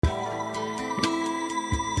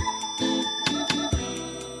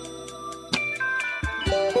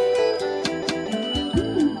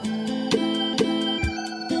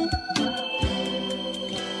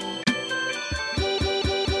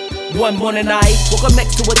One morning I woke up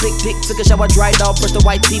next to a thick dick, took a shower, dried off, brushed the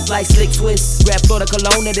white teeth like slick twists. Grabbed Florida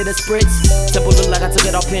cologne and did a spritz. Temple look like I took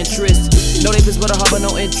it off Pinterest. No neighbors but a harbor,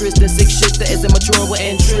 no interest. The sick shit that isn't mature with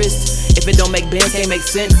interest. If it don't make bands, can't make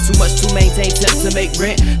sense. Too much to maintain, temp to make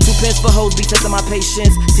rent. 2 pence for hoes, be testing my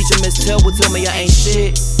patience. Teacher Miss Tell would tell me I ain't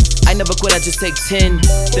shit. I never quit, I just take 10.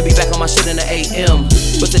 Then be back on my shit in the AM.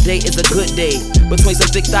 But today is a good day. Between some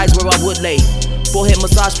thick thighs where I would lay. Forehead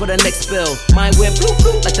massage for the next spell. Mine went bloop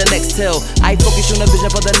bloop like the next tail. I focus on the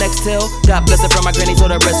vision for the next tail. God bless her from my granny,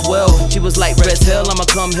 told her rest well. She was like rest hell, I'ma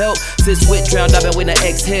come help. Sis wit drowned, I've been waiting to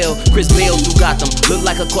exhale. Chris Bale through Gotham, look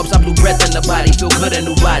like a corpse, I blew breath in the body. Feel good in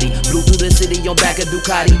new body, blew through the city on back of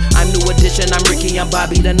Ducati. I'm new edition, I'm Ricky, I'm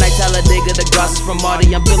Bobby. The night Talladega, the grass is from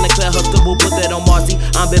Marty. I'm feeling clear, hookable, put that on Marcy.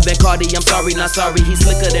 I'm Ben Cardi, I'm sorry, not sorry. He's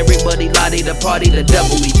slicker than Rick Buddy, Lottie, the party, the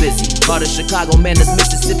devil be busy. Heart of Chicago, man, that's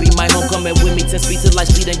Mississippi. My homecoming with me, 10 speed till I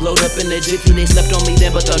speed and glowed up in the jiffy. They slept on me then,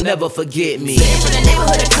 but they'll never forget me. Sitting from the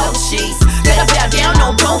neighborhood of Cochise, better bow down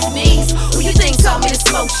on both knees. Who you think taught me to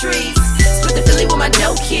smoke trees? Split the Philly with my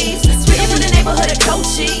dope keys. Spitting from the neighborhood of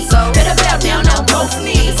Cochise, better bow down on both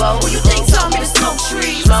knees. Who you think taught me to smoke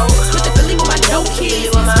trees? Split the Philly with my dope keys.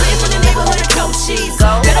 Spitting from the neighborhood of Cochise,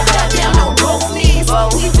 better bow down on both knees.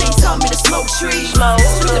 Who you think taught me to smoke trees?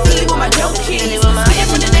 Split the Philly with my dope keys. Spitting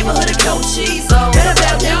from the neighborhood of Cochise, better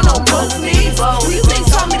bow down on both knees. Who you think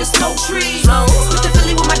taught me to smoke trees? Split the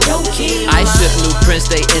Philly with my dope keys. I ship new prints,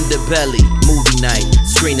 they in the belly. Movie night,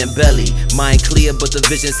 screen and belly. Mind clear, but the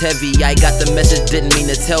vision's heavy. I got the message, didn't mean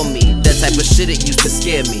to tell me. That type of shit, it used to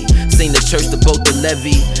scare me. Seen the church, the boat, the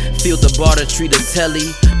levee. Feel the barter, treat the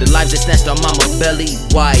telly. The lives they snatched on mama belly.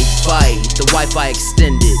 Wi-Fi, the Wi-Fi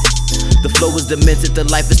extended. The flow was demented, the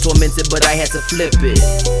life is tormented, but I had to flip it.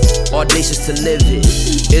 Audacious to live it.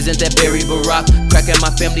 Isn't that Barry Barack? Cracking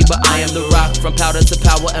my family, but I am the rock. From powder to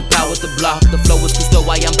power and power to block. The flow is too slow,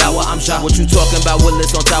 I am power, I'm shocked. What you talking about?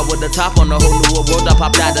 Willis on top with the top. On a whole new world, I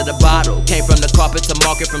popped out of the bottle. Came from the carpet to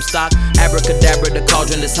market from stock. Abracadabra, the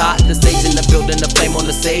cauldron is hot. The stage in the building, the flame on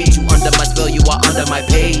the stage. You under my spell, you are under my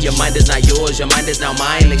page. Your mind is not yours, your mind is now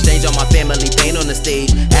mine. Exchange on my family, pain on the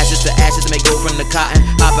stage. Ashes to ashes, make gold from the cotton.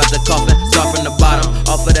 Hop out the coffin, start from the bottom.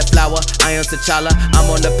 Off of that flower, I am T'Challa. I'm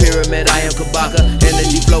on the pyramid, I am Kabaka.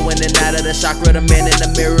 Energy flowing in and out of the chakra. The man in the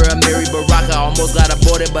mirror, Mary Baraka. Almost got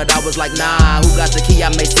aborted, but I was like, nah. Who got the key?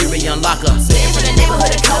 I made Siri unlock her. Spitting from the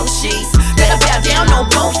neighborhood of Cochise, better bow down on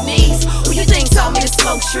both knees. Who you think taught me to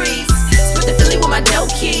smoke trees? Split the Philly with my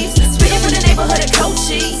dope keys. Spitting from the neighborhood of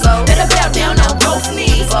Cochise, better bow down on both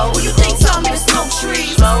knees. Who you think taught me to smoke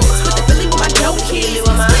trees?